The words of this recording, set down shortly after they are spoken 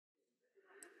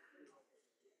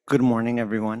Good morning,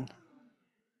 everyone.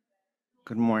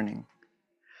 Good morning.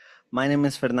 My name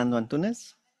is Fernando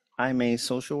Antunes. I'm a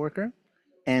social worker,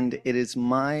 and it is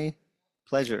my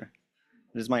pleasure,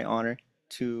 it is my honor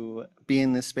to be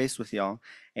in this space with y'all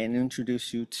and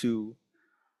introduce you to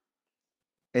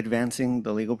advancing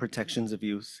the legal protections of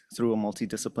youth through a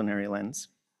multidisciplinary lens.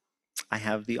 I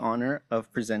have the honor of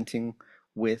presenting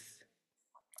with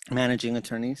managing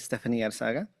attorney Stephanie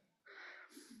Arzaga,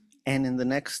 and in the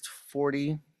next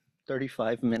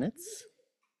 35 minutes,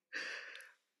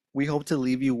 we hope to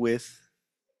leave you with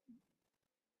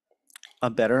a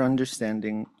better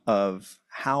understanding of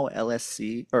how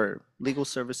LSC or Legal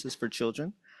Services for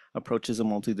Children approaches a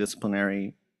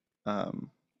multidisciplinary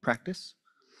practice,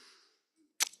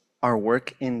 our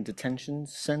work in detention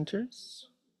centers,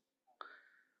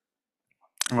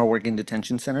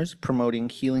 promoting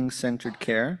healing-centered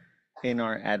care in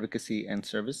our advocacy and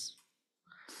service,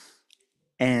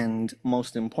 and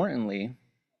most importantly,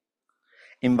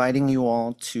 inviting you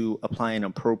all to apply an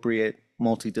appropriate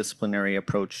multidisciplinary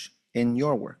approach in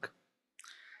your work.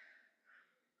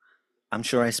 I'm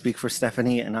sure I speak for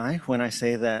Stephanie and I when I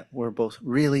say that we're both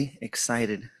really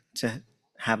excited to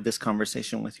have this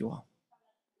conversation with you all.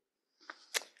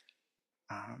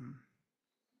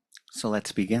 So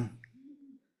let's begin.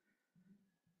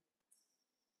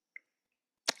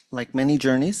 Like many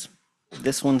journeys,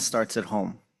 this one starts at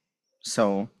home.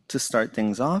 So to start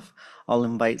things off, I'll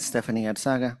invite Stephanie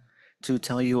Arzaga to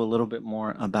tell you a little bit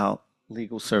more about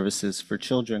Legal Services for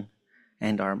Children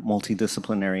and our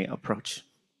multidisciplinary approach.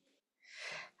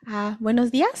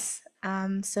 Buenos días.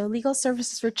 Legal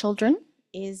Services for Children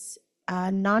is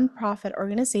a nonprofit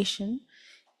organization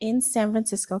in San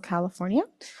Francisco, California.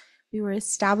 We were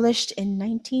established in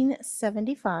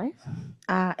 1975,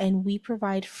 and we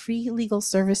provide free legal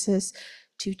services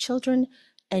to children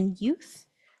and youth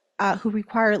who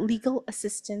require legal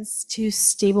assistance to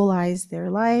stabilize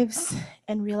their lives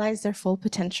and realize their full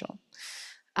potential.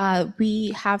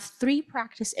 We have three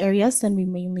practice areas that we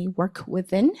mainly work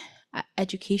within: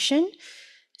 education,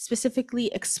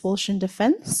 specifically expulsion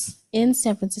defense in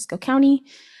San Francisco County;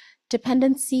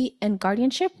 dependency and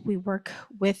guardianship. We work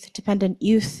with dependent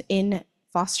youth in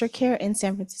foster care in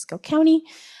San Francisco County,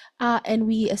 and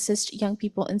we assist young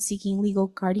people in seeking legal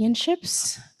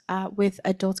guardianships with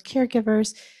adult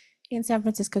caregivers in San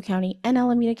Francisco County and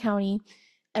Alameda County.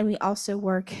 And we also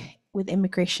work with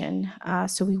immigration.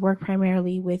 So we work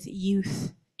primarily with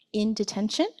youth in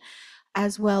detention,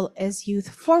 as well as youth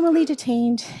formerly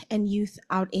detained and youth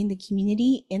out in the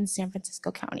community in San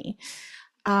Francisco County.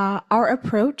 Our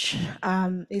approach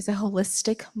is a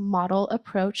holistic model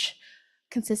approach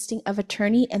consisting of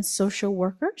attorney and social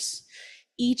workers.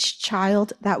 Each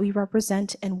child that we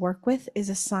represent and work with is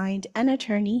assigned an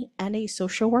attorney and a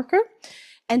social worker,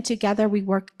 and together we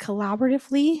work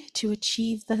collaboratively to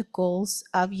achieve the goals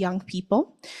of young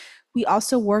people. We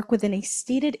also work within a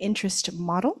stated interest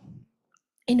model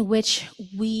in which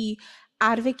we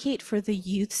advocate for the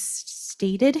youth's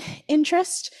stated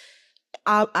interest,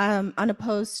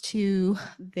 unopposed to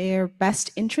their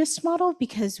best interest model,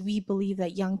 because we believe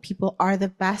that young people are the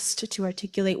best to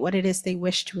articulate what it is they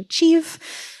wish to achieve.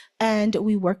 And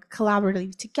we work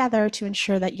collaboratively together to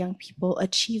ensure that young people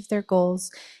achieve their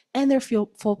goals and their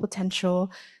full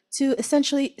potential to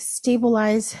essentially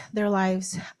stabilize their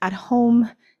lives at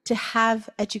home, to have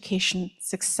education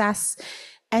success,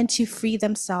 and to free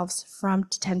themselves from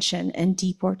detention and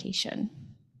deportation.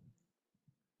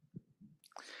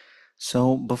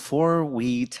 So before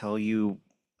we tell you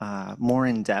more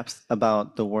in depth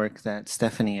about the work that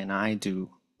Stephanie and I do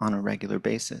on a regular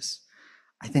basis,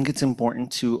 I think it's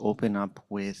important to open up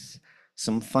with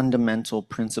some fundamental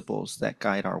principles that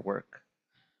guide our work.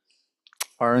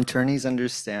 Our attorneys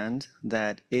understand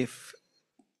that if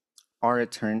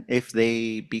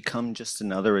they become just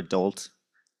another adult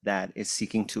that is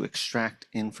seeking to extract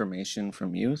information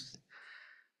from youth,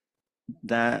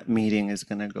 that meeting is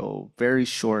going to go very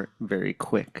short, very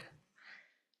quick.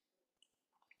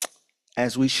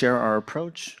 As we share our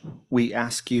approach, we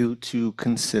ask you to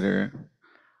consider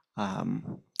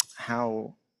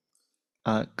how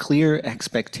clear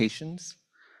expectations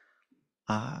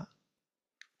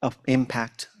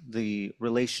impact the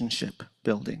relationship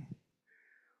building.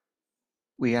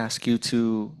 We ask you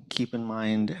to keep in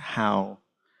mind how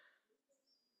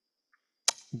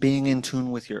being in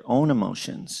tune with your own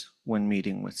emotions when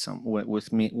meeting with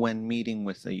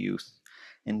a youth,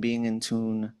 and being in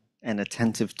tune and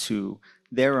attentive to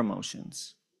their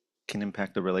emotions can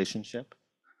impact the relationship.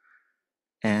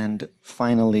 And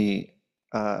finally,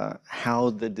 how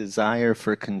the desire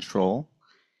for control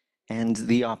and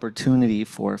the opportunity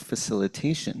for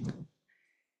facilitation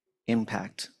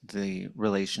impact the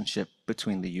relationship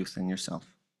between the youth and yourself.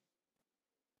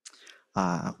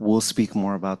 We'll speak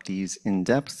more about these in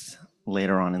depth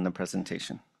later on in the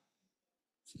presentation.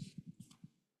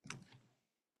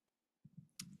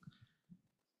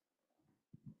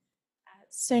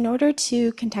 So, in order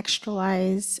to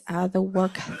contextualize the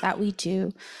work that we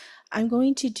do, I'm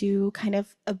going to do kind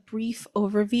of a brief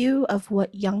overview of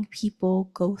what young people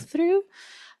go through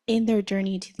in their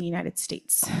journey to the United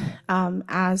States.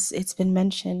 As it's been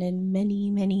mentioned in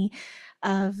many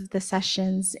of the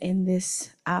sessions in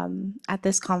this at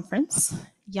this conference,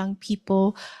 young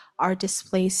people are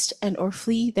displaced and or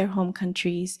flee their home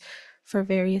countries for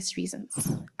various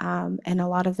reasons. And a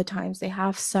lot of the times they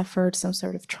have suffered some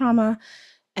sort of trauma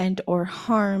and or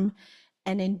harm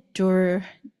and endure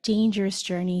dangerous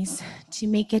journeys to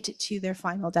make it to their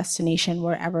final destination,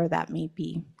 wherever that may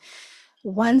be.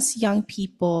 Once young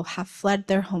people have fled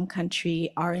their home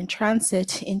country, are in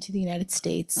transit into the United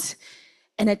States,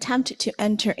 and attempt to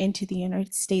enter into the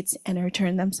United States and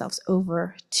return themselves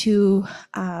over to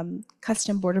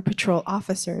Custom Border Patrol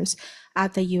officers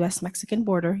at the US Mexican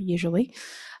border, usually,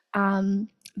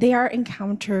 they are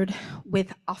encountered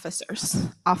with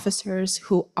officers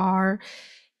who are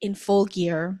in full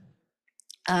gear,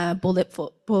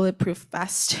 bulletproof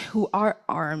vest, who are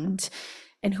armed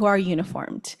and who are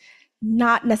uniformed.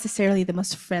 Not necessarily the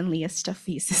most friendliest of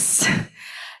faces.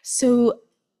 So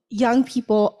young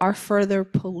people are further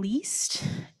policed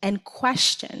and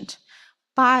questioned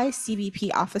by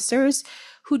CBP officers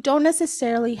who don't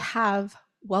necessarily have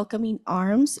welcoming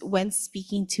arms when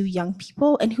speaking to young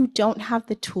people and who don't have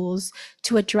the tools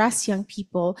to address young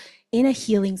people in a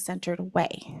healing centered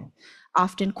way,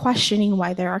 often questioning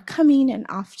why they are coming and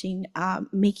often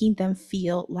making them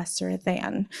feel lesser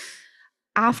than.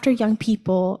 After young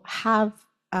people have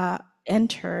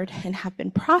entered and have been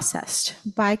processed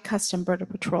by Custom Border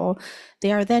Patrol,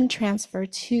 they are then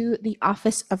transferred to the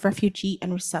Office of Refugee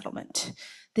and Resettlement.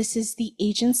 This is the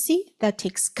agency that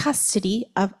takes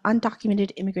custody of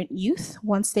undocumented immigrant youth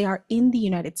once they are in the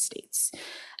United States.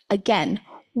 Again,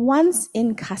 once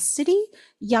in custody,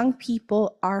 young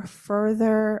people are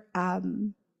further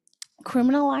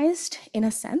criminalized in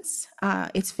a sense.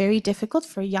 It's very difficult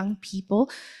for young people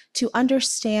to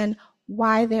understand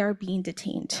why they are being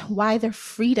detained, why their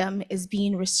freedom is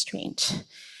being restrained.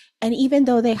 And even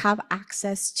though they have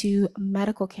access to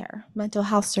medical care, mental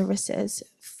health services,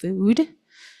 food,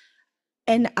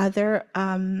 and other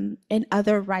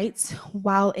rights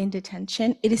while in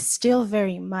detention, it is still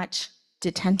very much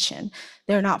detention.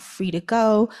 They're not free to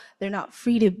go. They're not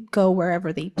free to go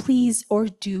wherever they please or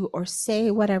do or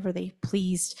say whatever they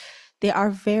pleased. They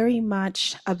are very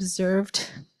much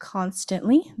observed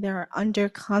constantly. They are under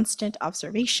constant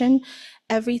observation.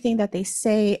 Everything that they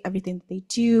say, everything that they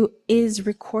do is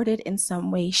recorded in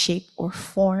some way, shape, or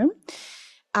form.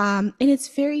 And it's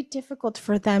very difficult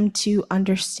for them to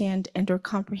understand and or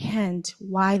comprehend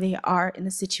why they are in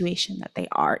the situation that they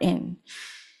are in.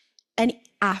 And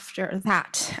after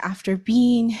that, after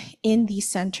being in these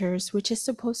centers, which is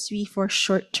supposed to be for a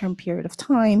short-term period of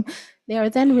time, they are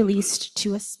then released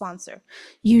to a sponsor.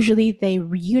 Usually they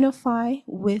reunify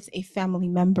with a family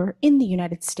member in the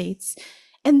United States.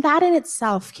 And that in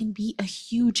itself can be a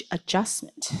huge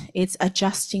adjustment. It's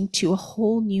adjusting to a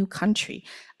whole new country,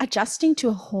 adjusting to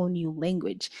a whole new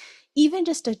language, even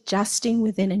just adjusting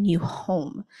within a new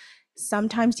home.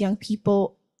 Sometimes young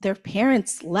people, their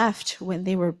parents left when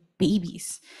they were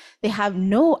babies. They have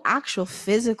no actual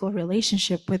physical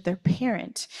relationship with their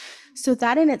parent. So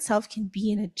that in itself can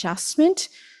be an adjustment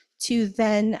to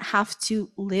then have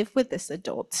to live with this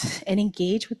adult and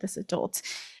engage with this adult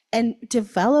and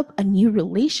develop a new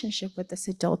relationship with this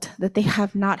adult that they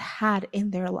have not had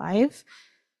in their life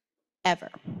ever.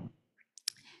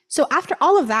 So after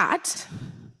all of that,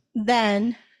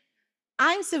 then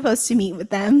I'm supposed to meet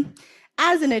with them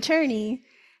as an attorney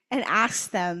and ask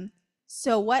them,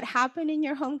 so what happened in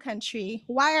your home country?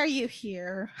 Why are you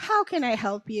here? How can I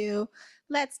help you?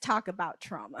 Let's talk about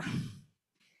trauma.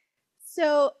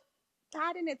 So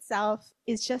that in itself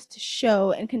is just to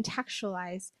show and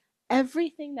contextualize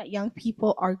everything that young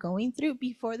people are going through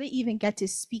before they even get to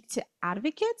speak to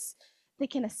advocates. They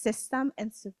can assist them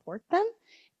and support them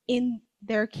in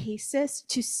their cases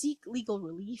to seek legal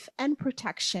relief and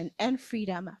protection and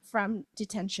freedom from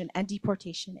detention and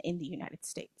deportation in the United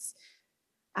States.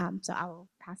 So I will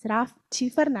pass it off to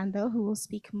Fernando, who will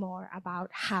speak more about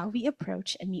how we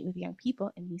approach and meet with young people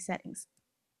in these settings.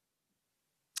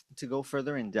 To go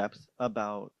further in depth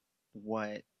about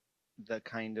what the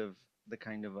kind of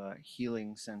a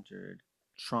healing centered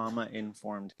trauma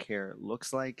informed care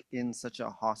looks like in such a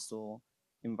hostile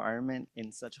environment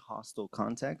in such a hostile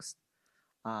context,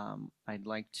 I'd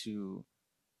like to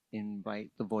invite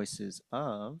the voices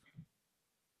of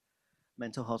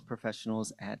mental health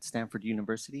professionals at Stanford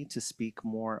University to speak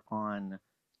more on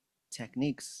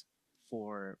techniques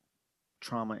for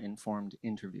trauma informed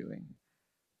interviewing.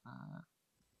 Uh,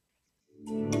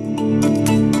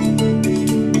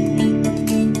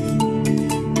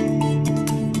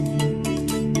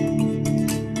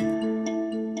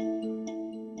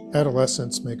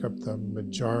 Adolescents make up the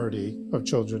majority of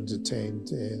children detained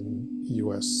in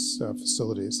U.S.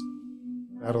 Facilities.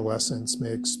 Adolescents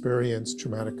may experience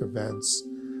traumatic events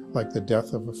like the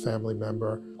death of a family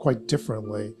member quite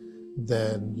differently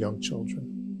than young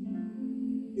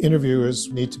children.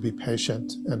 Interviewers need to be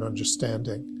patient and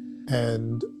understanding,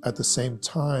 and at the same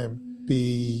time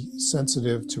be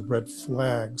sensitive to red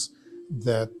flags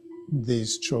that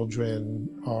these children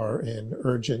are in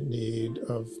urgent need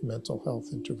of mental health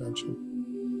intervention.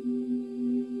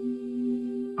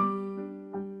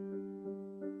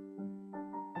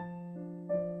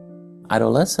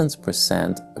 Adolescents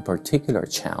present a particular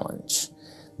challenge.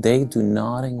 They do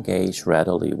not engage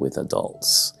readily with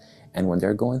adults. And when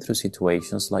they're going through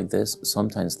situations like this,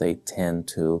 sometimes they tend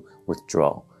to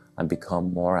withdraw and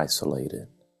become more isolated.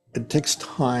 It takes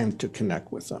time to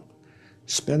connect with them.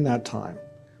 Spend that time.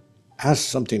 Ask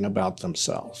something about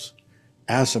themselves.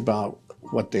 Ask about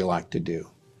what they like to do.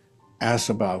 Ask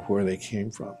about where they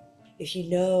came from. If you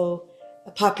know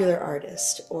a popular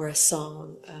artist or a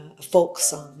song, a folk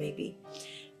song maybe,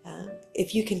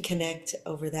 if you can connect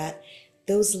over that,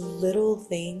 those little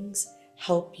things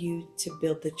help you to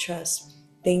build the trust.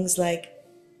 Things like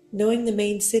knowing the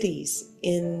main cities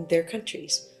in their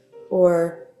countries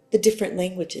or the different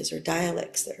languages or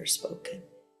dialects that are spoken.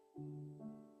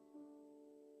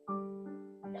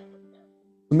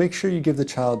 Make sure you give the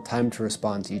child time to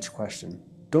respond to each question.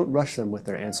 Don't rush them with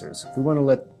their answers. We want to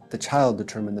let the child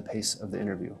determine the pace of the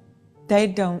interview. They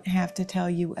don't have to tell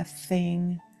you a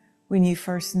thing when you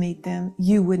first meet them.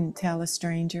 You wouldn't tell a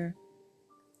stranger.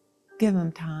 Give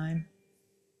them time.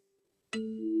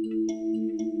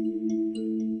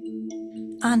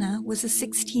 Ana was a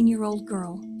 16-year-old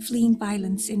girl fleeing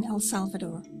violence in El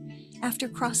Salvador. After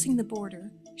crossing the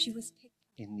border, she was picked.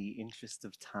 in the interest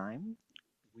of time,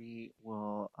 we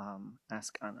will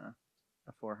ask Anna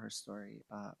for her story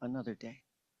another day.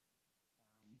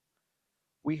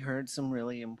 We heard some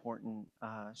really important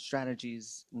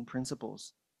strategies and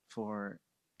principles for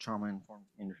trauma informed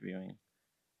interviewing.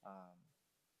 Um,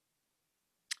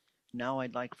 Now,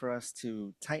 I'd like for us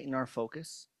to tighten our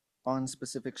focus on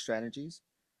specific strategies.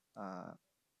 Uh,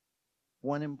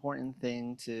 One important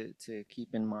thing to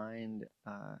keep in mind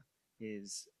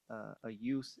is a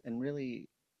youth and really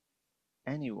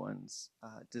anyone's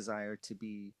desire to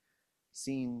be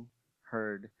seen,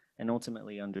 heard, and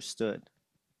ultimately understood.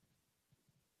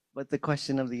 But the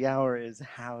question of the hour is,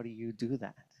 how do you do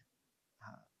that?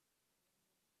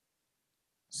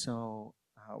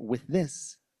 Uh, with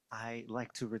this, I'd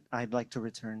like to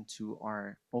return to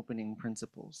our opening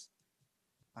principles.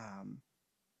 Um,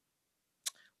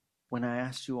 when I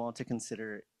asked you all to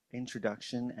consider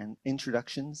introductions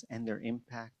and their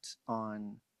impact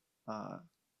on uh,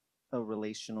 the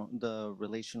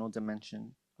relational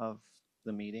dimension of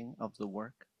the meeting of the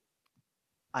work,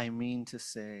 I mean to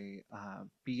say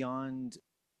beyond.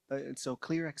 So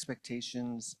clear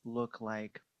expectations look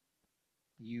like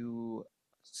you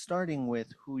starting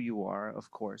with who you are,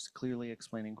 of course, clearly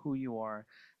explaining who you are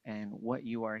and what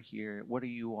you are here, what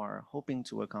you are hoping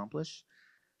to accomplish.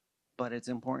 But it's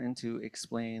important to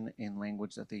explain in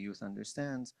language that the youth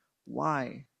understands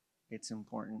why it's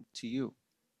important to you,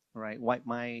 right?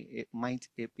 Might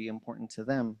it be important to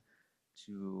them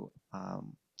to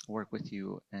work with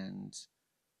you and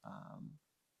um,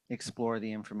 explore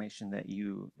the information that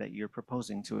you're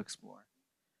proposing to explore,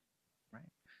 right?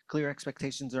 Clear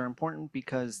expectations are important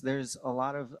because there's a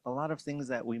lot of things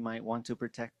that we might want to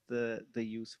protect the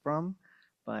youth from,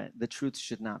 but the truth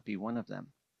should not be one of them.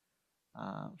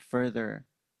 Further,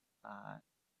 uh,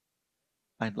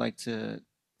 I'd like to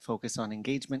focus on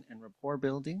engagement and rapport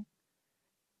building.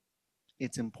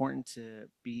 It's important to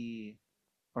be,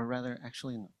 or rather,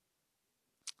 actually, no.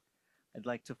 I'd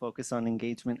like to focus on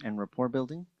engagement and rapport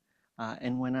building.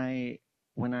 And when I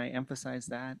emphasize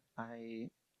that, I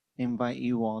invite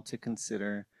you all to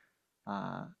consider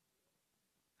uh,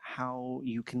 how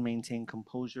you can maintain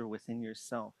composure within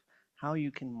yourself, how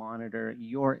you can monitor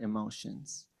your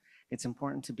emotions. It's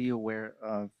important to be aware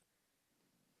of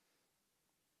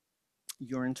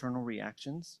your internal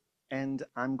reactions. And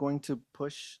I'm going to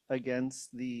push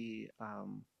against the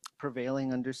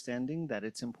prevailing understanding that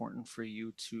it's important for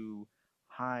you to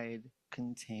hide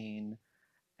contain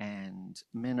and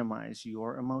minimize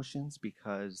your emotions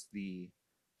because the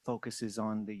focus is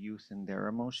on the youth and their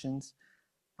emotions.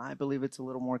 I believe it's a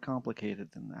little more complicated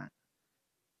than that.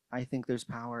 I think there's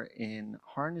power in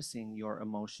harnessing your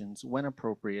emotions when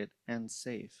appropriate and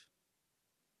safe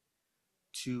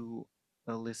to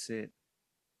elicit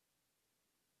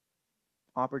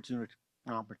opportunity,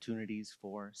 opportunities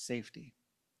for safety.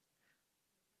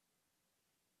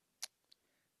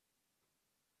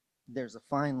 There's a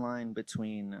fine line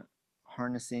between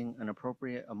harnessing an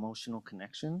appropriate emotional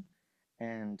connection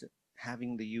and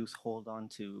having the youth hold on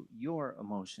to your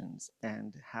emotions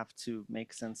and have to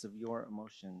make sense of your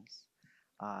emotions.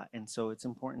 And so it's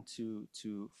important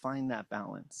to find that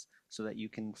balance so that you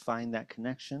can find that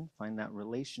connection, find that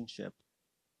relationship,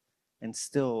 and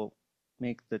still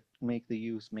make the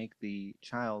youth, make the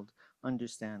child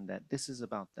understand that this is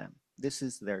about them. This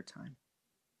is their time.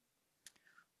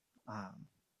 Um,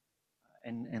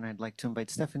 and I'd like to invite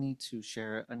Stephanie to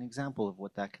share an example of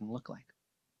what that can look like.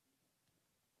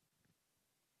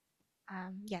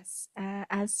 Yes,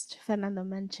 as Fernando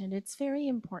mentioned, it's very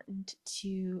important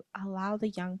to allow the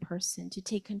young person to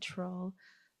take control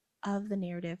of the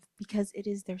narrative because it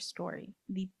is their story.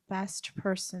 The best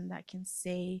person that can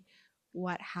say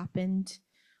what happened,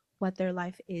 what their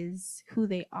life is, who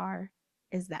they are,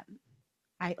 is them.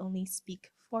 I only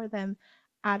speak for them,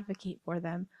 advocate for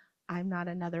them. I'm not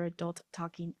another adult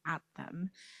talking at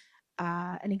them.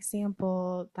 An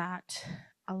example that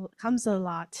comes a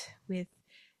lot with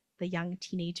the young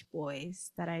teenage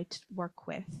boys that I work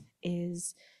with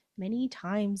is many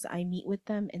times I meet with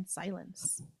them in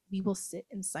silence. We will sit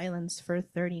in silence for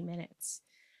 30 minutes.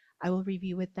 I will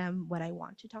review with them what I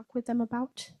want to talk with them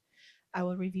about. I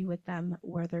will review with them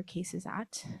where their case is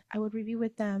at. I would review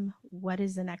with them what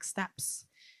is the next steps.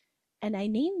 And I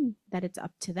name that it's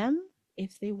up to them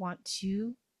if they want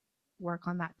to work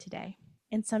on that today.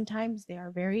 And sometimes they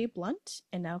are very blunt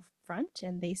and upfront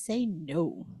and they say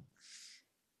no.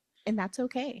 And that's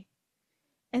okay.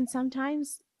 And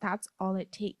sometimes that's all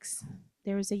it takes.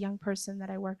 There was a young person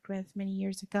that I worked with many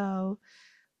years ago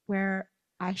where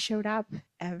I showed up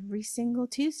every single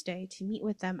Tuesday to meet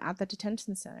with them at the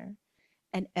detention center.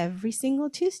 And every single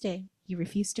Tuesday, he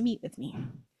refused to meet with me.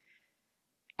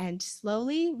 And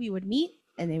slowly we would meet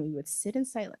and then we would sit in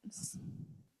silence.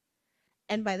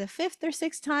 And by the fifth or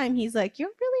sixth time, he's like, "You're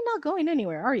really not going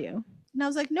anywhere, are you?" And I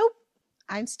was like, "Nope,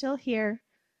 I'm still here.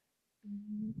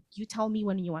 You tell me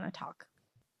when you want to talk."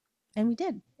 And we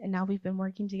did. And now we've been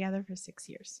working together for 6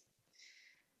 years.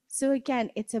 So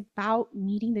again, it's about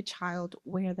meeting the child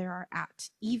where they are at.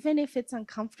 Even if it's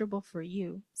uncomfortable for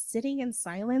you, sitting in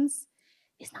silence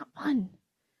is not fun.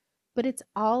 But it's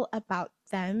all about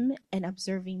them and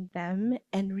observing them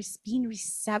and being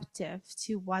receptive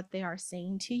to what they are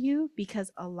saying to you because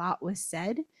a lot was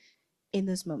said in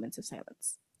those moments of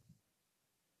silence.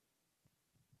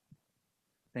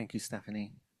 Thank you,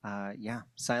 Stephanie. Yeah,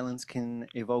 silence can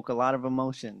evoke a lot of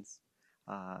emotions.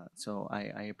 So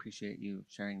I appreciate you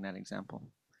sharing that example.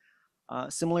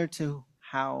 Similar to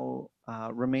how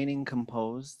remaining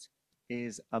composed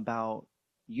is about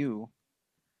you,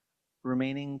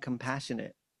 remaining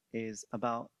compassionate is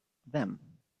about them.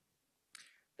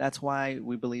 That's why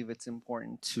we believe it's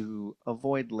important to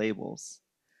avoid labels.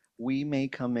 We may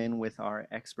come in with our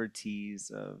expertise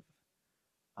of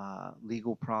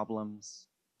legal problems,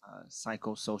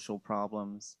 psychosocial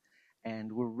problems,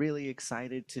 and we're really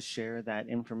excited to share that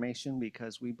information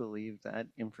because we believe that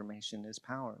information is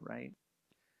power, right?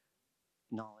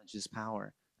 Knowledge is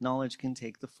power. Knowledge can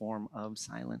take the form of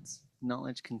silence.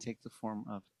 Knowledge can take the form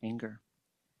of anger.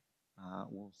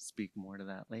 We'll speak more to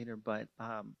that later, but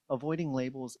avoiding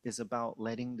labels is about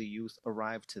letting the youth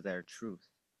arrive to their truth.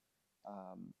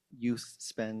 Youth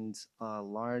spend a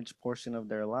large portion of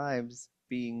their lives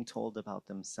being told about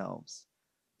themselves,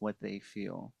 what they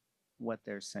feel, what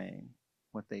they're saying,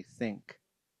 what they think,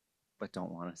 but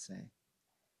don't want to say.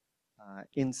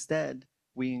 Instead,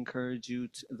 we encourage you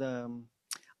to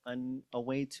a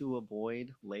way to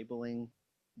avoid labeling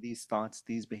these thoughts,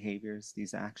 these behaviors,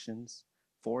 these actions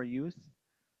for youth.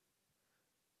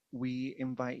 We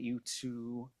invite you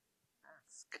to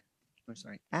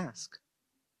ask.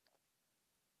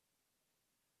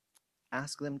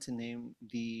 Ask them to name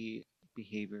the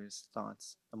behaviors,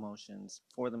 thoughts, emotions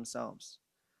for themselves.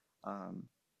 Um,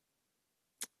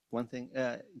 one thing,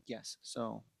 yes,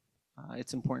 so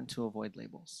it's important to avoid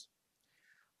labels.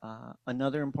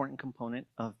 Another important component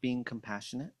of being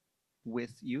compassionate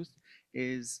with youth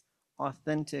is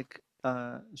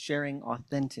sharing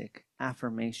authentic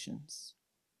affirmations.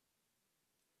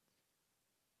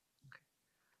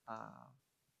 Uh,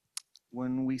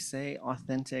 When we say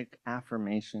authentic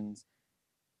affirmations,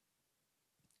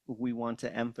 we want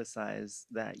to emphasize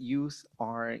that youth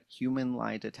are human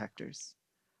lie detectors.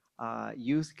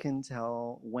 Youth can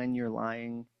tell when you're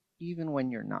lying, even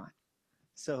when you're not.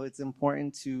 So it's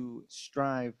important to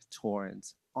strive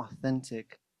towards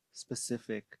authentic,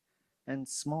 specific, and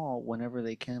small, whenever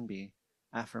they can be,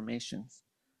 affirmations.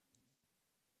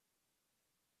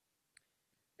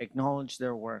 Acknowledge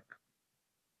their work,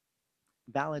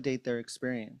 validate their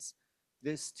experience.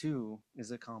 This too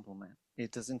is a compliment.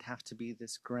 It doesn't have to be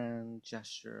this grand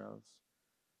gesture of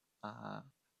uh,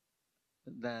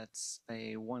 that's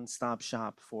a one-stop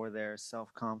shop for their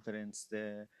self-confidence,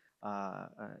 the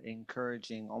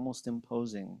encouraging, almost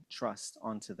imposing trust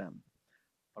onto them.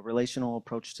 A relational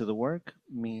approach to the work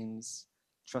means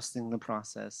trusting the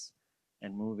process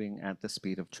and moving at the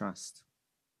speed of trust.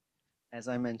 As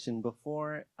I mentioned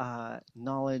before,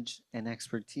 knowledge and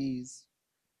expertise,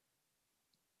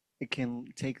 it can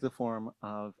take the form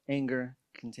of anger,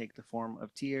 can take the form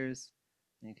of tears,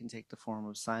 and it can take the form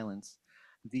of silence.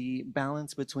 The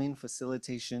balance between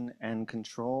facilitation and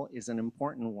control is an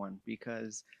important one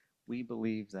because we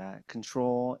believe that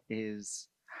control is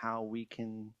how we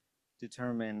can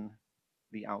determine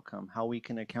the outcome, how we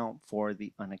can account for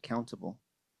the unaccountable.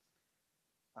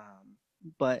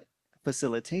 But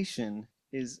facilitation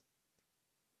is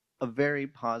a very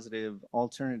positive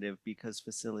alternative because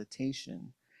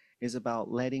facilitation is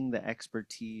about letting the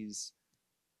expertise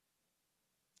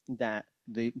that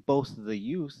both the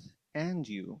youth and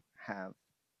you have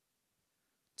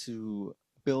to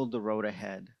build the road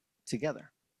ahead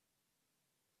together.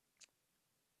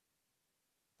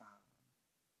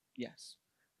 Yes,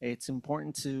 it's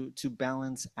important to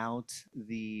balance out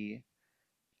the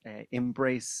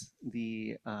embrace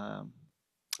the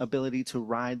ability to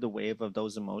ride the wave of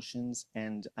those emotions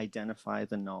and identify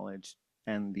the knowledge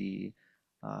and the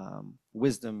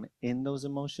wisdom in those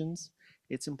emotions.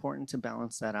 It's important to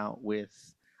balance that out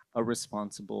with a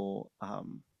responsible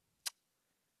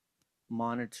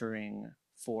monitoring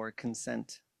for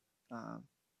consent. Uh,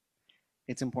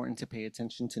 it's important to pay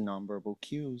attention to nonverbal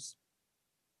cues.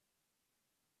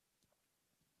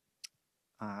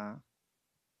 Uh,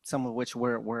 some of which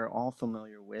we're all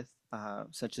familiar with,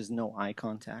 such as no eye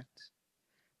contact.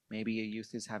 Maybe a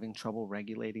youth is having trouble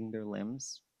regulating their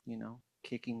limbs,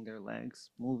 kicking their legs,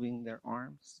 moving their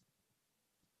arms.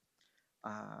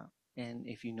 Uh, and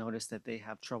if you notice that they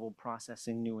have trouble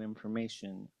processing new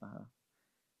information,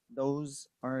 those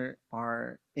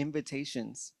are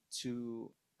invitations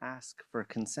to ask for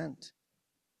consent.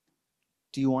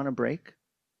 Do you want a break?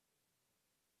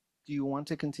 Do you want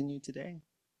to continue today?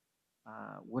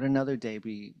 Would another day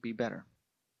be better?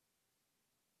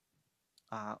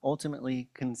 Ultimately,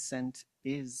 consent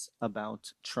is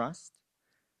about trust.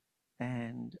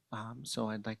 And so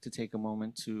I'd like to take a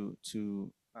moment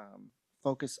to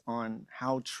focus on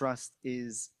how trust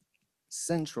is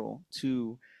central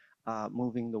to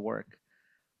moving the work.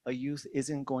 A youth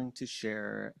isn't going to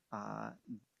share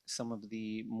some of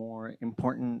the more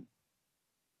important,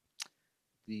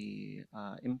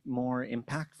 more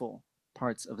impactful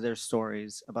parts of their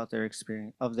stories about their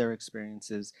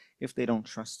experiences if they don't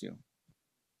trust you.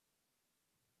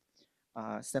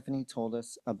 Stephanie told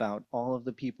us about all of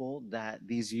the people that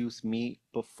these youth meet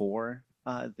before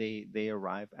they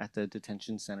arrive at the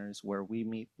detention centers where we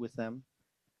meet with them.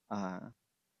 Uh,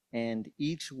 and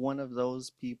each one of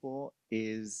those people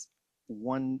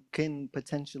can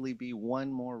potentially be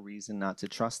one more reason not to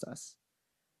trust us.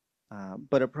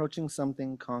 But approaching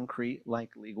something concrete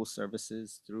like legal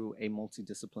services through a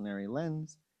multidisciplinary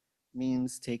lens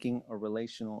means taking a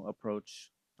relational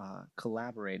approach,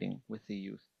 collaborating with the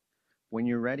youth. When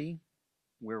you're ready,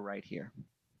 we're right here.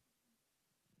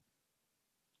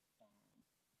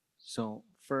 So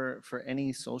for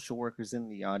any social workers in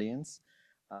the audience,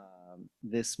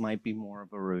 this might be more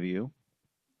of a review,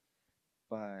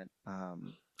 but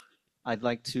I'd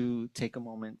like to take a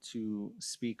moment to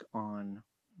speak on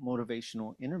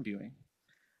motivational interviewing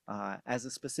as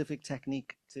a specific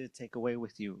technique to take away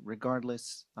with you,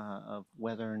 regardless of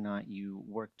whether or not you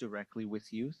work directly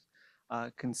with youth.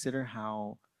 Consider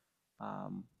how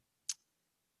um,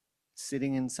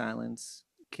 sitting in silence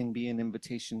can be an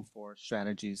invitation for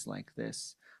strategies like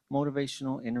this.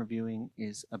 Motivational interviewing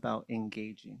is about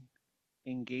engaging.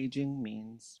 Engaging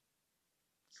means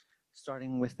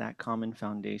starting with that common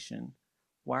foundation.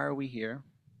 Why are we here?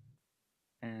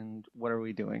 And what are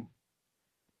we doing?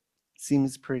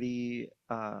 Seems pretty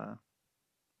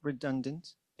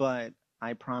redundant, but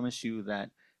I promise you that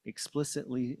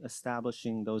explicitly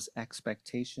establishing those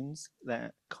expectations,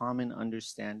 that common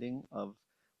understanding of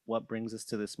what brings us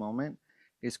to this moment,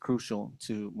 is crucial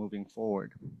to moving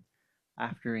forward.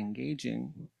 After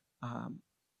engaging, um,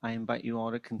 I invite you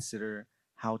all to consider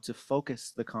how to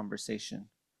focus the conversation.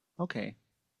 Okay,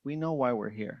 we know why we're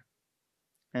here,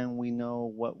 and we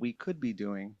know what we could be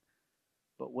doing,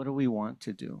 but what do we want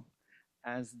to do?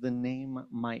 As the name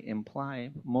might imply,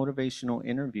 motivational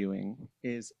interviewing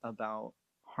is about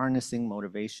harnessing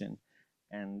motivation.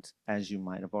 And as you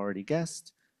might have already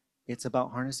guessed, it's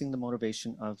about harnessing the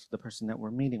motivation of the person that we're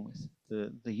meeting with,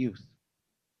 the youth.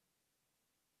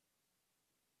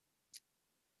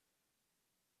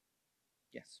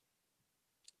 Yes.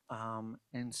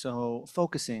 And so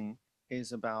focusing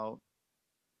is about,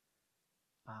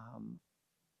 um,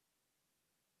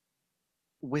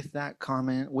 with that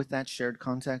comment, with that shared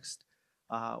context,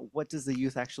 what does the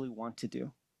youth actually want to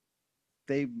do?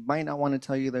 They might not want to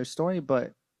tell you their story,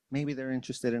 but maybe they're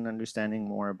interested in understanding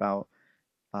more about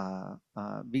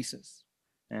visas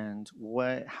and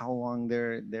how long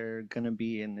they're going to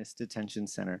be in this detention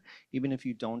center. Even if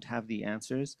you don't have the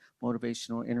answers,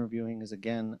 motivational interviewing is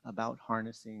again about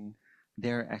harnessing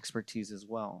their expertise as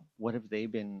well. What have they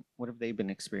been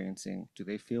experiencing? Do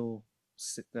they feel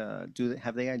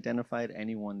have they identified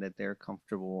anyone that they're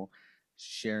comfortable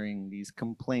sharing these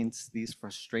complaints, these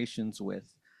frustrations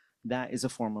with? That is a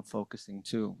form of focusing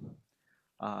too.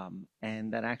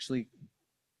 And that actually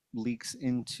leaks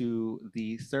into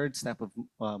the third step of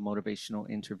motivational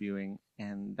interviewing,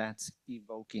 and that's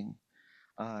evoking.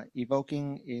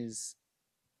 Evoking is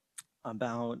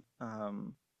about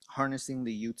harnessing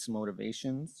the youth's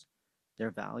motivations, their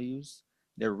values,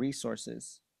 their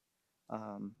resources,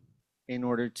 um, in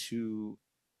order to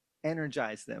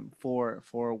energize them for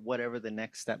whatever the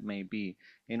next step may be.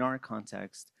 In our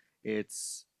context,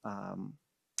 it's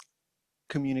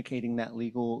communicating that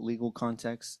legal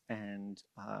context and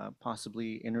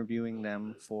possibly interviewing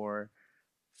them for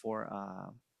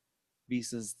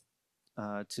visas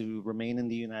to remain in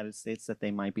the United States that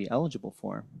they might be eligible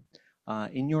for.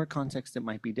 In your context, it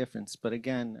might be different, but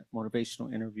again,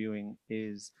 motivational interviewing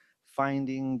is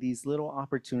finding these little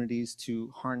opportunities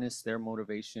to harness their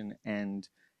motivation and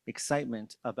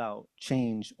excitement about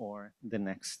change or the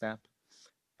next step.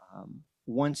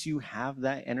 Once you have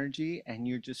that energy and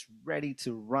you're just ready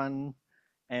to run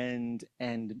and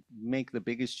make the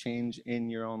biggest change in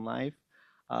your own life,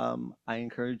 I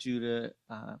encourage you to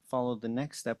follow the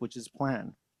next step, which is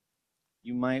plan.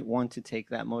 You might want to take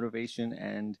that motivation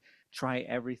and try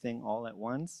everything all at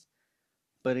once.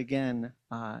 But again,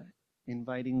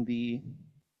 inviting the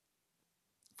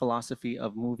philosophy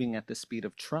of moving at the speed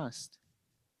of trust,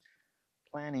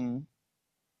 planning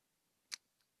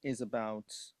is about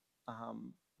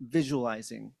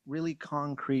visualizing really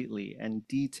concretely and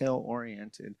detail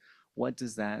oriented. What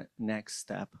does that next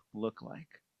step look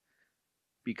like?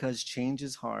 Because change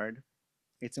is hard,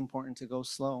 it's important to go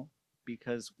slow,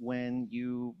 because when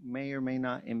you may or may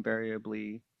not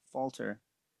invariably falter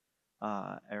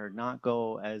or not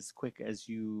go as quick as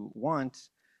you want,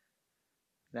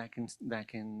 that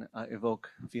can evoke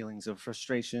feelings of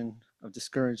frustration, of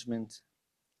discouragement.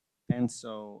 And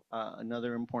so,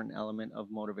 another important element of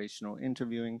motivational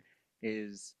interviewing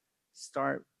is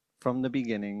start from the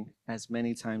beginning as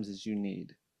many times as you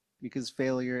need, because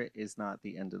failure is not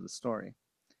the end of the story.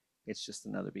 It's just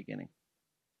another beginning.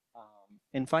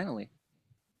 And finally,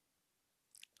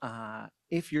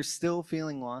 if you're still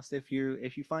feeling lost, if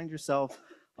you find yourself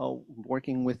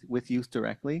working with youth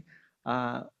directly,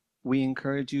 uh, we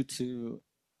encourage you to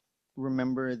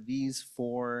remember these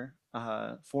four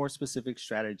specific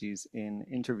strategies in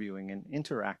interviewing and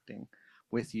interacting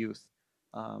with youth.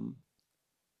 Um,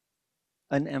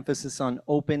 an emphasis on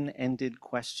open-ended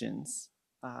questions.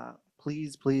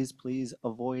 Please, please, please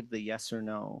avoid the yes or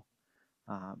no,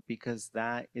 because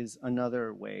that is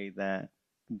another way that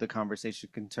the conversation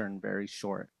can turn very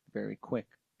short, very quick.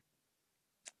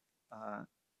 Uh,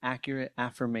 Accurate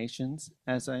affirmations,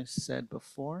 as I said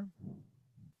before,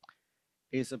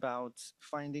 is about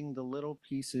finding the little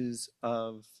pieces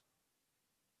of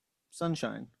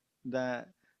sunshine that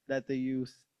the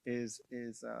youth is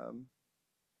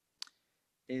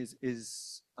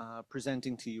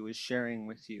presenting to you, is sharing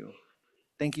with you.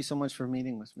 Thank you so much for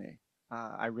meeting with me.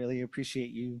 I really appreciate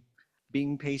you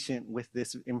being patient with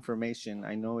this information.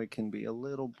 I know it can be a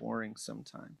little boring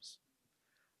sometimes.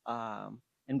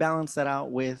 And balance that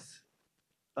out with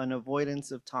an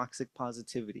avoidance of toxic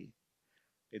positivity.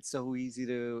 It's so easy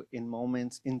to,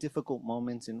 in difficult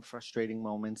moments, in frustrating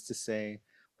moments, to say,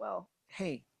 well,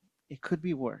 hey, it could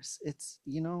be worse.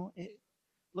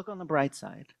 Look on the bright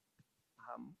side.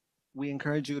 Um, we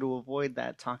encourage you to avoid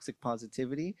that toxic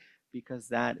positivity, because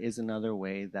that is another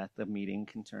way that the meeting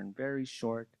can turn very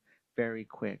short, very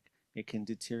quick, It can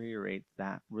deteriorate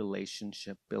that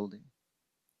relationship building.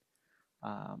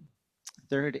 Um,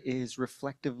 Third is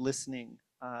reflective listening.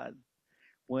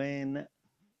 When,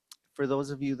 for those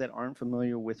of you that aren't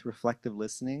familiar with reflective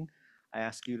listening, I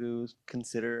ask you to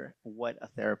consider what a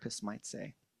therapist might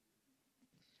say.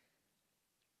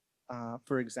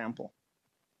 For example,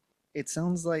 it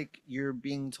sounds like you're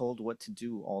being told what to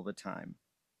do all the time.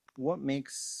 What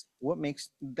makes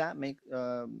that make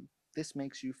this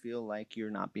makes you feel like you're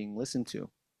not being listened to?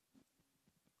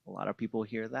 A lot of people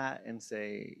hear that and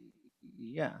say,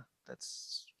 "Yeah,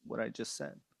 that's what I just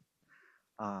said."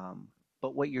 Um,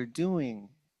 but what you're doing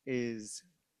is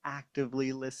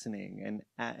actively listening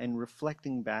and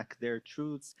reflecting back their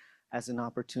truths as an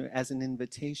opportunity, as an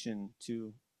invitation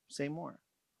to say more.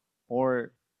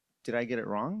 Or did I get it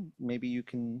wrong? Maybe you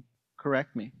can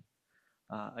correct me.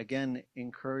 Again,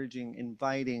 encouraging,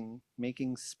 inviting,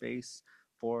 making space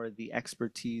for the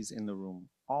expertise in the room,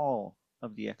 all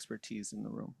of the expertise in the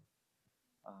room.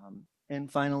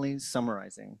 And finally,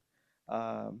 summarizing.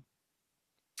 Um,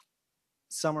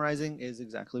 Summarizing is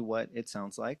exactly what it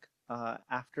sounds like.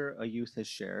 After a youth has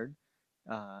shared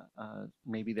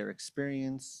maybe their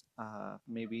experience,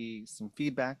 maybe some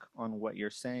feedback on what you're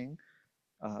saying,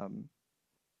 um,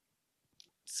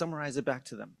 summarize it back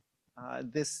to them.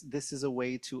 This is a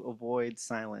way to avoid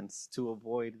silence, to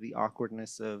avoid the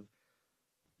awkwardness of,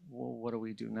 well, what do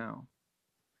we do now?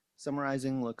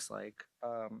 Summarizing looks like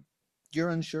you're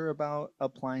unsure about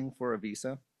applying for a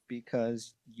visa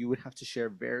because you would have to share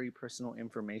very personal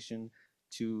information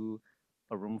to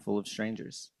a room full of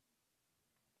strangers.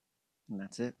 And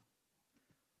that's it.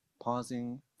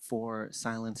 Pausing for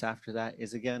silence after that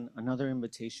is again another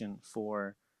invitation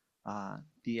for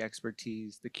the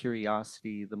expertise, the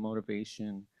curiosity, the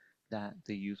motivation that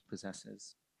the youth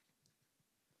possesses.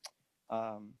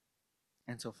 Um,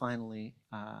 and so finally,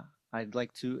 I'd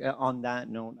like to, on that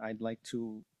note, I'd like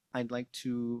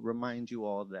to remind you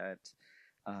all that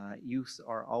youth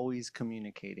are always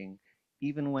communicating,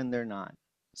 even when they're not.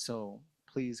 So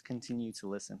please continue to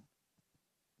listen.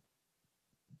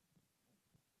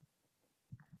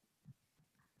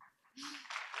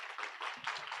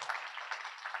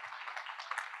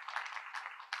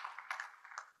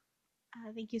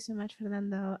 Thank you so much,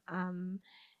 Fernando.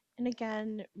 And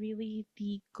again, really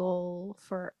the goal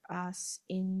for us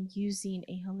in using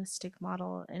a holistic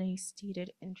model and a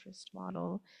stated interest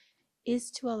model is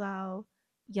to allow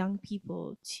young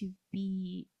people to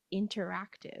be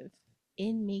interactive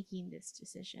in making this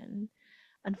decision.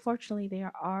 Unfortunately, they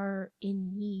are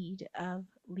in need of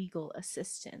legal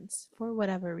assistance for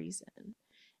whatever reason.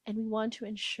 And we want to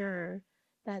ensure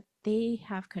that they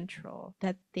have control,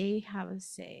 that they have a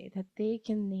say, that they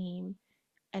can name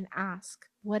and ask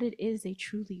what it is they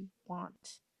truly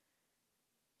want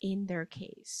in their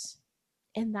case.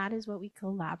 And that is what we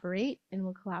collaborate and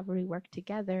will collaborate, work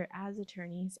together as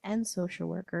attorneys and social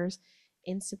workers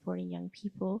in supporting young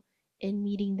people in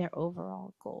meeting their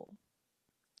overall goal.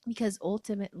 Because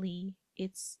ultimately,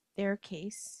 it's their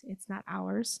case, it's not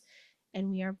ours,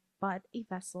 and we are but a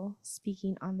vessel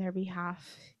speaking on their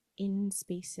behalf in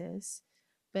spaces.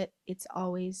 But it's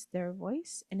always their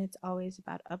voice, and it's always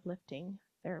about uplifting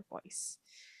their voice.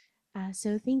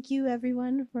 So thank you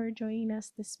everyone for joining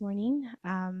us this morning.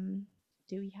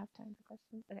 Do we have time for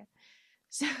questions? Okay.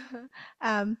 So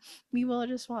we will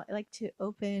just like to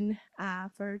open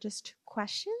for just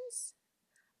questions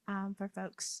for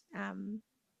folks,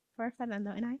 for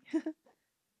Fernando and I.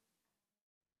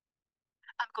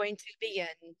 I'm going to begin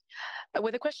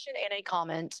with a question and a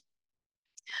comment.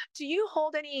 Do you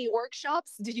hold any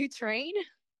workshops? Do you train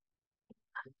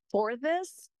for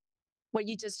this? What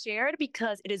you just shared?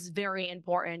 Because it is very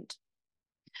important.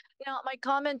 Now, my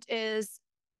comment is,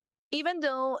 even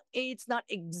though it's not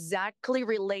exactly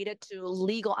related to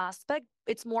legal aspect,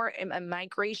 it's more a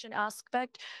migration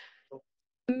aspect.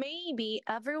 Maybe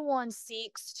everyone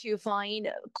seeks to find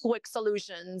quick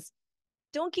solutions.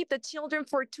 Don't keep the children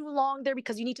for too long there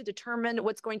because you need to determine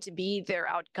what's going to be their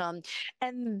outcome.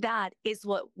 And that is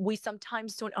what we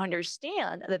sometimes don't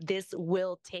understand, that this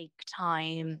will take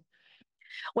time.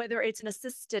 Whether it's an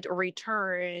assisted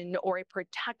return or a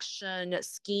protection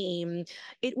scheme,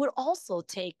 it would also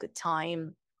take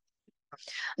time.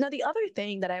 Now, the other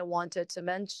thing that I wanted to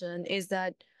mention is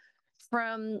that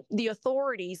from the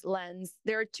authorities' lens,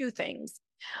 there are two things.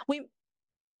 We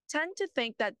tend to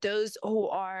think that those who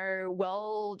are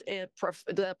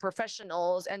the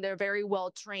professionals and they're very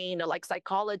well trained, like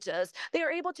psychologists, they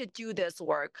are able to do this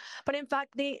work. But in fact,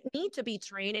 they need to be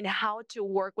trained in how to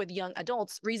work with young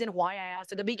adults. Reason why I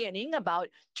asked at the beginning about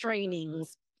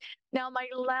trainings. Now, my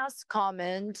last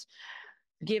comment,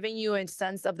 giving you a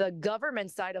sense of the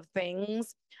government side of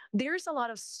things, there's a lot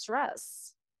of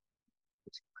stress.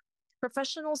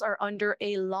 Professionals are under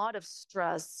a lot of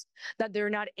stress that they're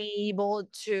not able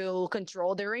to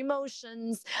control their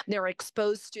emotions. They're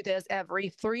exposed to this every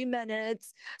 3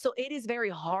 minutes. So it is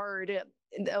very hard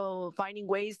finding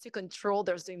ways to control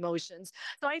those emotions.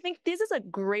 So I think this is a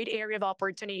great area of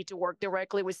opportunity to work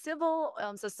directly with civil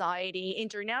society,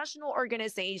 international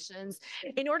organizations,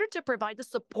 in order to provide the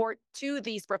support to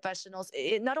these professionals,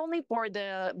 not only for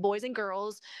the boys and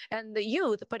girls and the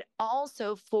youth, but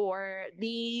also for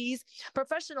these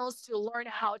professionals to learn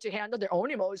how to handle their own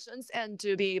emotions and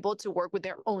to be able to work with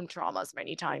their own traumas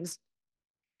many times.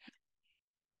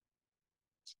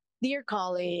 Dear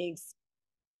colleagues,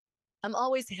 I'm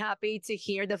always happy to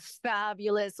hear the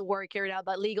fabulous work carried out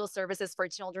by Legal Services for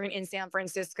Children in San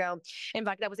Francisco. In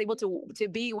fact, I was able to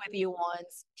be with you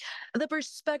once. The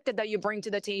perspective that you bring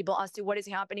to the table as to what is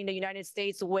happening in the United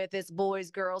States with these boys,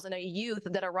 girls, and a youth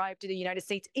that arrive to the United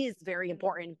States is very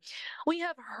important. We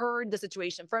have heard the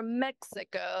situation from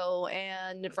Mexico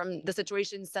and from the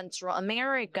situation in Central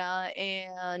America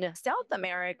and South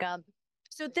America.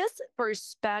 So this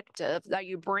perspective that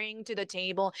you bring to the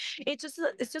table, it's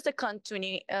just a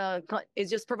continuity. It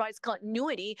just provides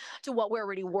continuity to what we're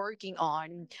already working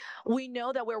on. We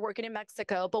know that we're working in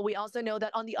Mexico, but we also know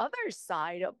that on the other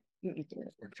side,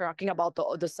 talking about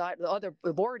the side, the other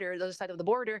border, the other side of the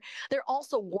border, they're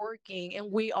also working,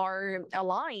 and we are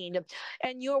aligned.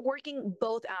 And you're working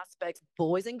both aspects,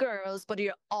 boys and girls, but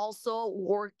you're also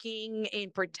working in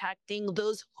protecting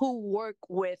those who work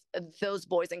with those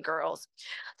boys and girls.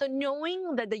 So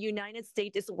knowing that the United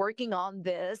States is working on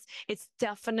this, it's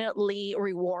definitely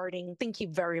rewarding. Thank you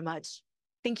very much.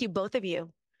 Thank you, both of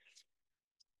you.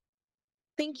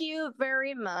 Thank you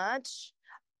very much.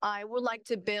 I would like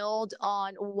to build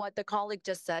on what the colleague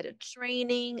just said.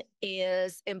 Training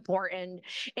is important.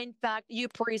 In fact, you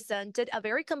presented a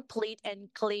very complete and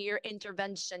clear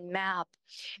intervention map,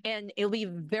 and it'll be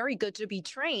very good to be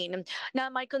trained. Now,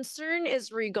 my concern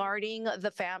is regarding the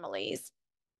families.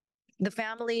 The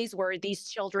families where these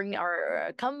children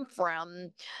are come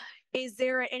from. Is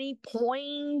there any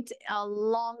point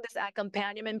along this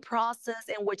accompaniment process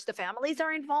in which the families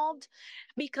are involved?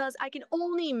 Because I can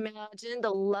only imagine the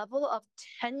level of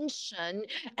tension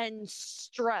and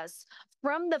stress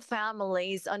from the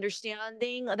families,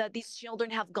 understanding that these children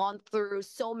have gone through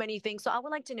so many things. So I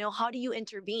would like to know, how do you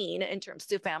intervene in terms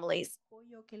to families?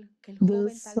 The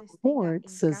support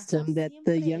system that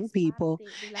the young people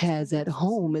has at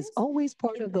home is always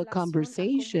part of the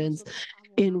conversations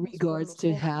in regards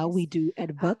to how we do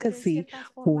advocacy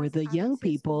for the young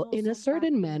people in a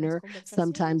certain manner.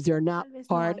 Sometimes they're not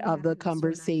part of the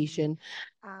conversation.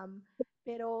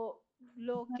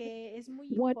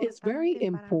 What is very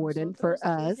important for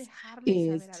us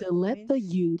is to let the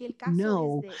youth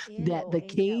know that the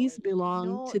case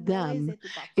belong to them.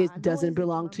 It doesn't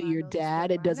belong to your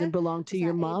dad. It doesn't belong to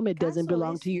your mom. It doesn't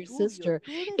belong to your sister.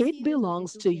 It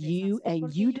belongs to you,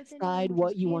 and you decide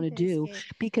what you want to do.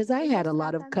 Because I had a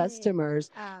lot of customers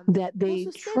that they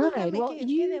tried. Well,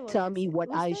 you tell me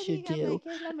what I should do.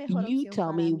 You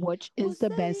tell me which is the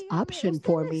best option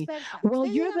for me. Well,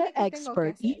 you're the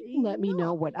expert. You let me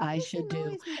know what I should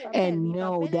do. And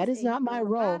no, that is not my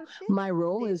role. My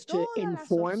role is to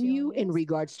inform you in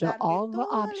regards to all the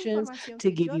options, to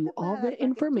give you all the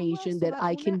information that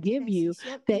I can give you,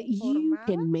 that you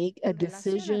can make a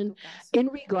decision in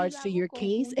regards to your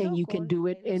case, and you can do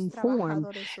it informed.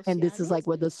 And this is like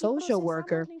with a social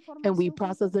worker, and we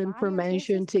process the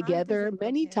information together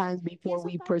many times before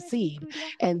we proceed.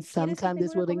 And sometimes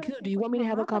this will include, do you want me to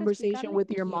have a conversation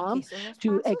with your mom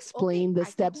to explain the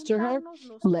steps to her?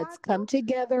 Let's come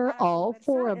together, all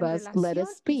four of us. Let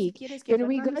us speak in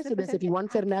regards to this. If you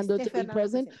want Fernando to be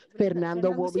present, Fernando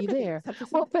will be there.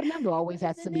 Well, Fernando always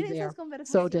has to be there.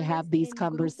 So to have these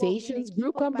conversations,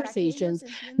 group conversations,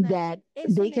 that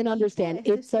they can understand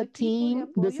it's a team.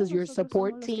 This is your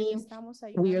support team.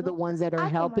 We are the ones that are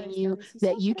helping you,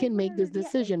 that you can make this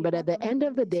decision. But at the end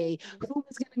of the day, who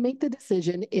is going to make the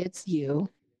decision? It's you.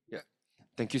 Yeah.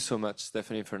 Thank you so much,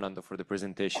 Stephanie and Fernando, for the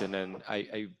presentation. And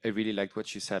I really liked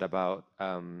what you said about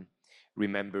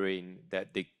remembering that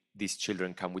these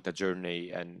children come with a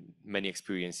journey and many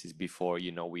experiences before,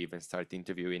 we even start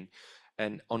interviewing.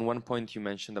 And on one point, you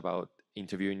mentioned about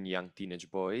interviewing young teenage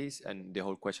boys and the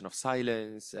whole question of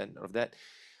silence and of that.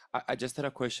 I just had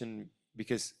a question,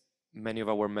 because many of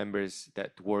our members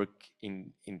that work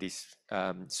in these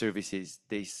services,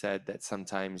 they said that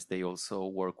sometimes they also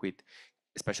work with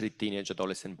especially teenage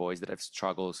adolescent boys that have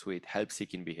struggles with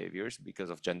help-seeking behaviors because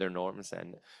of gender norms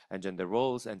and gender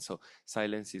roles. And so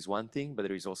silence is one thing, but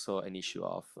there is also an issue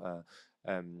of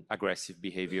aggressive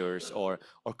behaviors or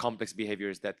complex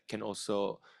behaviors that can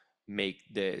also make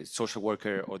the social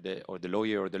worker or the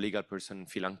lawyer or the legal person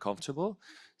feel uncomfortable.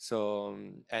 So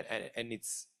and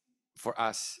it's for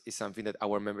us is something that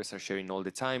our members are sharing all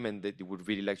the time, and that they would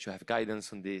really like to have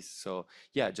guidance on this. So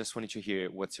yeah, just wanted to hear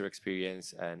what's your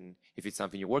experience and if it's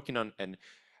something you're working on. And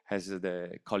as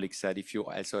the colleague said, if you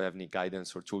also have any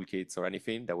guidance or toolkits or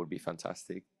anything, that would be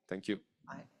fantastic. Thank you.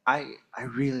 I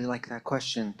really like that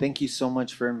question. Thank you so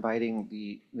much for inviting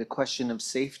the question of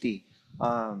safety.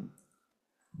 Um,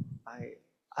 I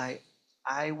I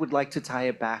I would like to tie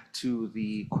it back to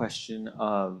the question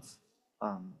of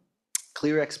um,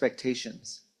 clear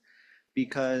expectations,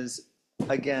 because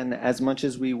again, as much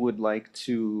as we would like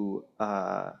to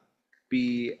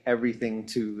be everything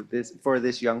to this for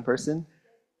this young person,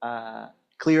 uh,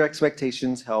 clear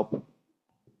expectations help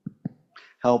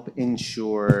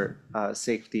ensure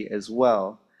safety as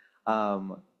well.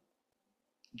 Um,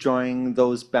 Drawing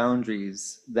those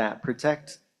boundaries that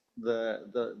protect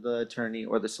the attorney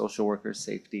or the social worker's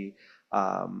safety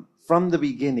from the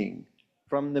beginning.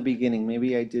 From the beginning,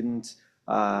 maybe I didn't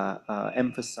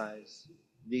emphasize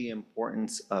the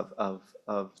importance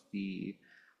of the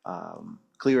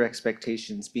clear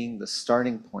expectations being the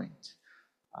starting point.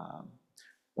 Um,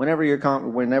 whenever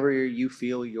you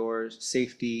feel your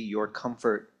safety, your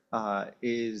comfort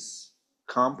is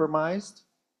compromised,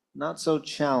 not so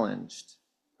challenged.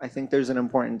 I think there's an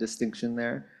important distinction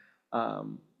there.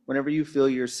 Whenever you feel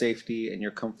your safety and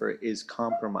your comfort is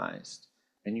compromised,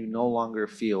 and you no longer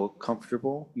feel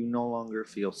comfortable, you no longer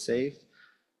feel safe,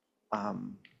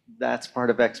 um, that's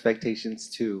part of expectations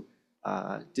too.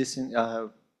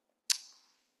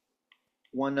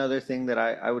 One other thing that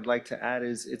I would like to add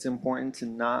is it's important to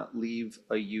not leave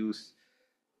a youth,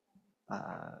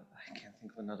 I can't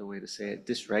think of another way to say it,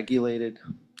 dysregulated,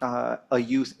 a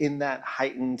youth in that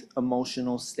heightened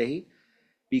emotional state,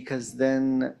 because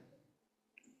then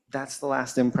that's the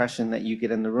last impression that you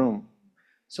get in the room.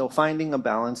 So finding a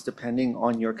balance depending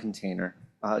on your container,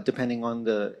 depending on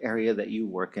the area that you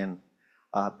work in,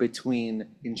 between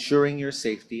ensuring your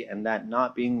safety and that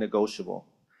not being negotiable.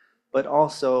 But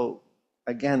also,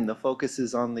 again, the focus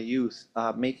is on the youth,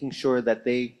 making sure that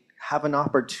they have an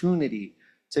opportunity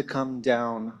to come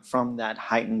down from that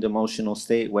heightened emotional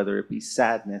state, whether it be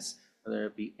sadness, whether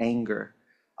it be anger,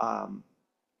 um,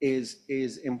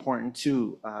 is important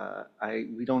too.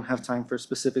 We don't have time for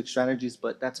specific strategies,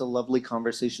 but that's a lovely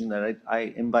conversation that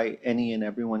I invite any and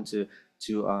everyone to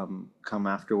come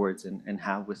afterwards and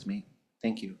have with me.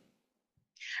 Thank you.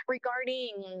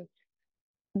 Regarding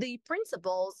the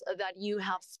principles that you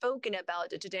have spoken about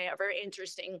today are very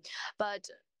interesting, but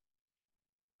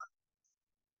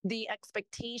the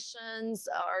expectations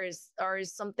are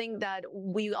something that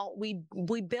we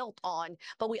built on,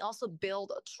 but we also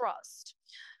build trust.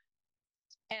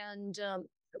 And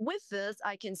with this,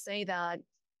 I can say that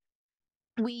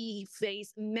we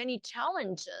face many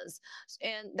challenges,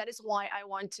 and that is why I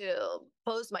want to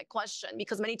pose my question,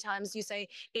 because many times you say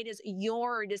it is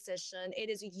your decision, it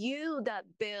is you that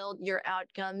build your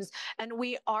outcomes, and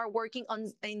we are working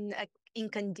on in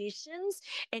conditions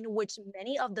in which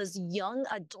many of those young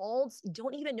adults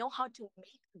don't even know how to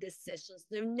make decisions.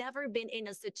 They've never been in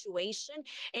a situation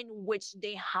in which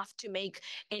they have to make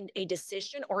a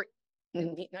decision, or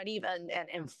not even an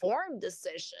informed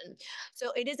decision.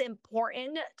 So it is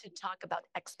important to talk about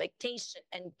expectation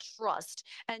and trust,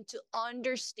 and to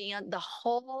understand the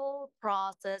whole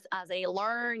process as a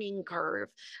learning curve.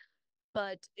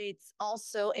 But it's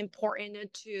also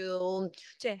important to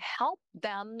help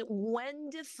them when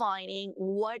defining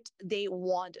what they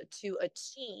want to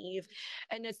achieve.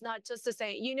 And it's not just to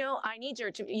say, I need you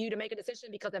to make a decision,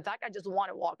 because in fact I just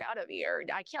want to walk out of here.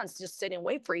 I can't just sit and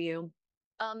wait for you.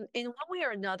 In one way or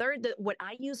another, what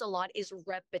I use a lot is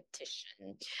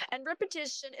repetition. And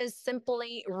repetition is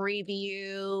simply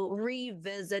review,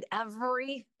 revisit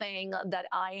everything that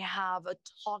I have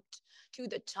talked to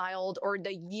the child or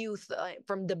the youth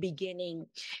from the beginning.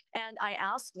 And I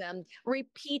ask them,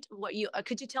 repeat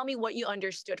could you tell me what you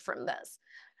understood from this?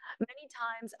 Many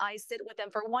times I sit with them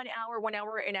for 1 hour, 1.5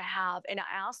 hours, and I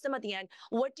ask them at the end,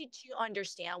 what did you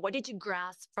understand? What did you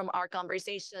grasp from our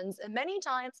conversations? And many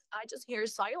times I just hear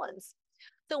silence.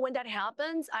 So when that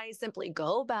happens, I simply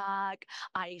go back,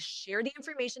 I share the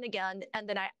information again, and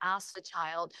then I ask the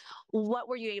child, what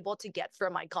were you able to get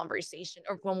from my conversation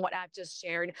or from what I've just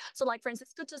shared? So, like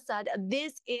Francisco just said,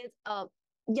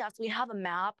 yes, we have a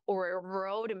map or a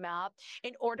roadmap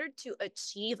in order to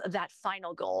achieve that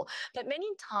final goal. But many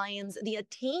times the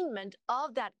attainment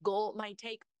of that goal might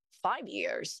take 5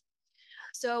 years.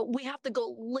 So we have to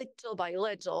go little by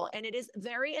little. And it is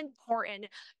very important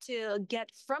to get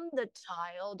from the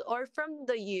child or from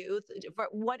the youth,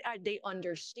 what are they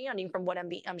understanding from what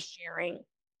I'm sharing.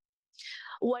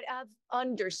 What I've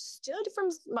understood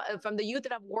from the youth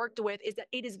that I've worked with is that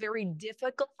it is very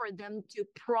difficult for them to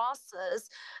process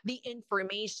the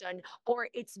information, or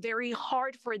it's very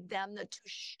hard for them to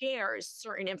share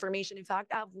certain information. In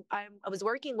fact, I was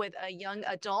working with a young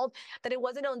adult that it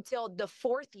wasn't until the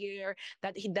 4th year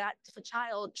that that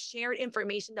child shared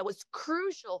information that was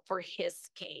crucial for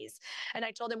his case. And I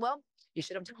told him, well, you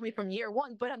should have told me from year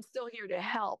 1, but I'm still here to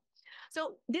help.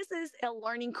 So this is a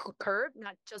learning curve,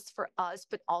 not just for us,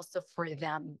 but also for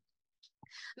them.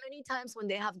 Many times when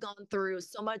they have gone through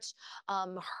so much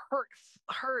um, hurt,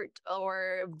 hurt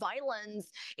or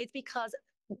violence, it's because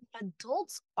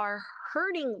adults are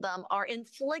hurting them, are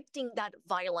inflicting that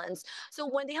violence. So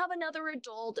when they have another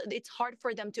adult, it's hard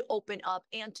for them to open up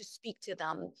and to speak to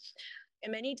them.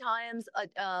 And many times,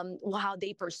 how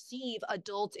they perceive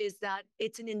adults is that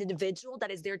it's an individual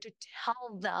that is there to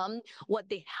tell them what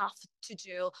they have to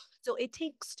do. So it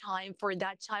takes time for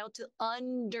that child to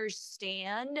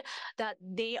understand that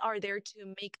they are there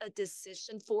to make a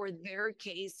decision for their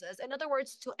cases. In other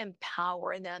words, to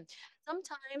empower them.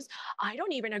 Sometimes I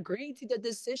don't even agree to the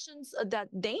decisions that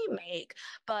they make,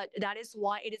 but that is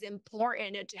why it is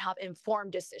important to have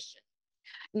informed decisions.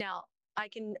 Now,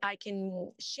 I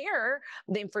can share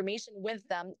the information with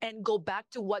them and go back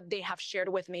to what they have shared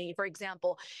with me. For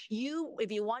example,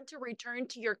 if you want to return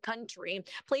to your country,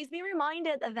 please be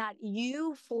reminded that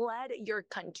you fled your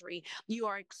country. You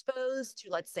are exposed to,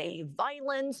 let's say,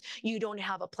 violence. You don't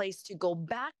have a place to go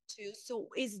back to. So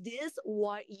is this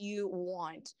what you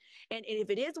want? And if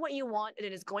it is what you want,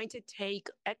 it is going to take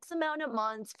X amount of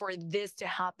months for this to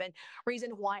happen.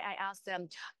 Reason why I asked them,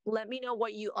 let me know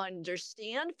what you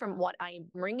understand from what I'm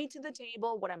bringing to the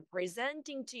table, what I'm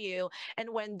presenting to you. And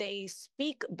when they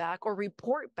speak back or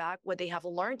report back what they have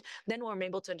learned, then we're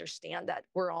able to understand that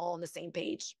we're all on the same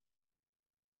page.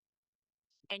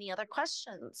 Any other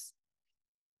questions?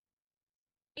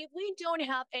 If we don't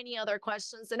have any other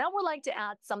questions, then I would like to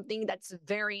add something that's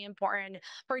very important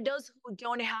for those who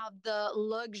don't have the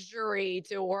luxury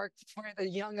to work for the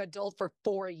young adult for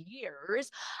 4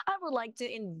 years. I would like to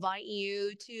invite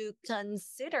you to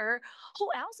consider who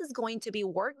else is going to be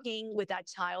working with that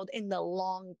child in the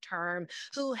long term,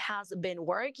 who has been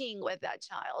working with that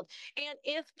child. And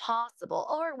if possible,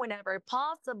 or whenever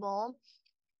possible,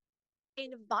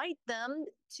 invite them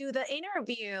to the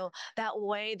interview. That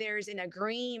way, there's an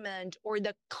agreement or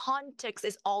the context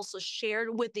is also shared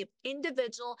with the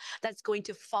individual that's going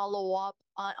to follow up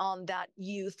on that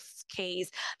youth's case.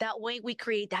 That way, we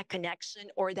create that connection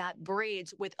or that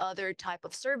bridge with other type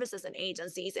of services and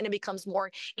agencies, and it becomes more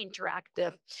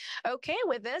interactive. Okay,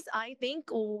 with this, I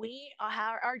think we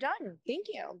are done. Thank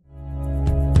you.